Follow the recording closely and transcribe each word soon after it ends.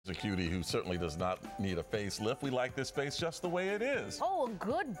Mr. Cutie, who certainly does not need a facelift. We like this face just the way it is. Oh,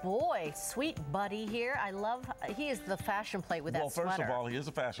 good boy. Sweet Buddy here. I love, he is the fashion plate with that sweater. Well, first of all, he is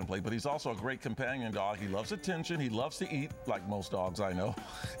a fashion plate, but he's also a great companion dog. He loves attention. He loves to eat, like most dogs I know.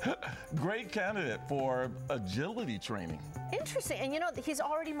 Great candidate for agility training. Interesting. And you know, he's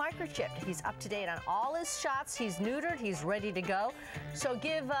already microchipped. He's up to date on all his shots. He's neutered. He's ready to go. So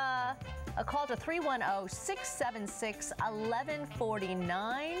give a call to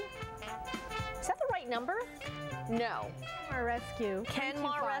 310-676-1149. Is that the right number? No. Kenmar Rescue.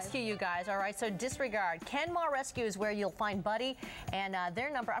 Kenmar Rescue, you guys. All right, so disregard. Kenmar Rescue is where you'll find Buddy, and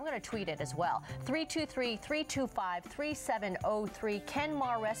their number, I'm going to tweet it as well. 323-325-3703.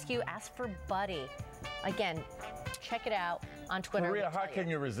 Kenmar Rescue. Ask for Buddy. Again, check it out on Twitter. Maria, how can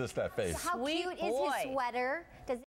you resist that face? How cute is his sweater? Does